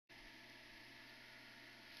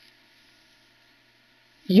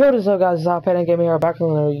Yo, what's up guys, it's LavaPandaGaming here, back with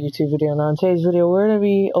another YouTube video. Now in today's video, we're going to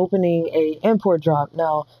be opening a import drop.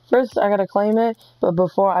 Now, first I gotta claim it, but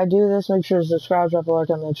before I do this, make sure to subscribe, drop a like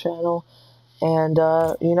on the channel, and,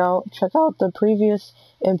 you know, check out the previous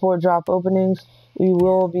import drop openings. We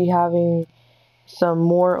will be having some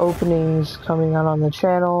more openings coming out on the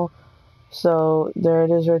channel. So, there it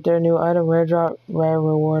is right there, new item, rare drop, rare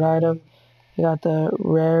reward item. You got the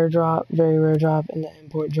rare drop, very rare drop, and the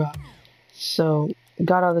import drop. So,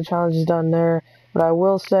 got all the challenges done there, but I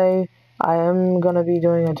will say I am going to be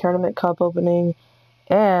doing a tournament cup opening,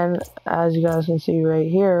 and as you guys can see right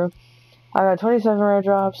here, I got 27 rare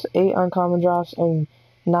drops, 8 uncommon drops, and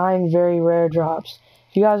 9 very rare drops.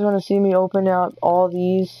 If you guys want to see me open up all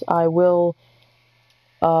these, I will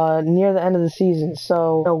near the end of the season.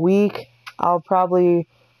 So in a week I'll probably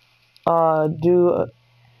do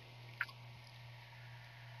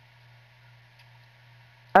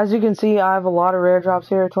as you can see, I have a lot of rare drops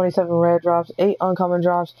here, 27 rare drops, 8 uncommon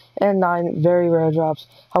drops, and 9 very rare drops.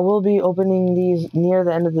 I will be opening these near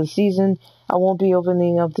the end of the season. I won't be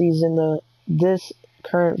opening up these in this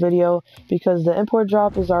current video because the import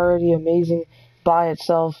drop is already amazing by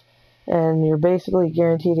itself, and you're basically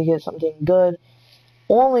guaranteed to get something good,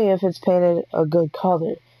 only if it's painted a good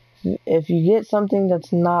color. If you get something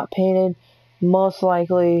that's not painted, most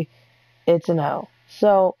likely it's an L.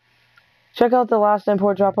 So, check out the last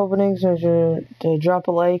import drop openings. Make sure to drop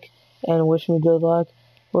a like and wish me good luck.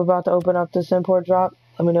 We're about to open up this import drop.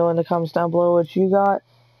 Let me know in the comments down below what you got.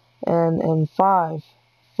 And in 5,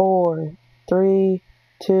 4, 3,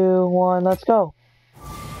 2, 1, let's go.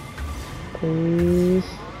 Please.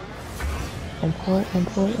 Import.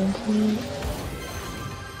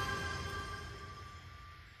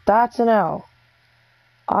 That's an L.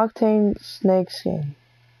 Octane snakeskin.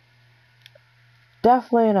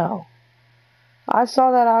 Definitely an L. I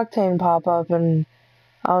saw that Octane pop up and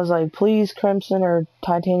I was like, please Crimson or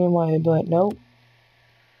Titanium White, but nope.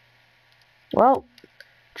 Well,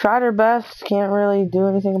 tried our best, can't really do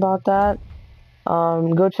anything about that.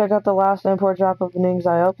 Go check out the last import drop openings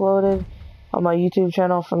I uploaded on my YouTube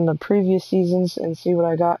channel from the previous seasons and see what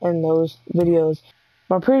I got in those videos.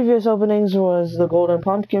 My previous openings was the Golden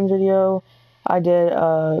Pumpkin video. I did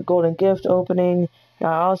a Golden Gift opening, and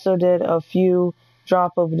I also did a few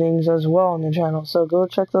drop openings as well on the channel, so go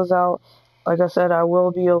check those out. Like I said, I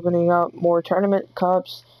will be opening up more tournament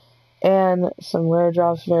cups and some rare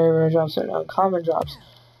drops, very rare drops, and uncommon drops.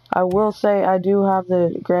 I will say I do have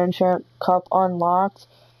the Grand Champ Cup unlocked,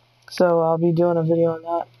 so I'll be doing a video on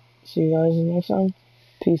that. See you guys in the next one.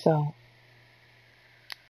 Peace out.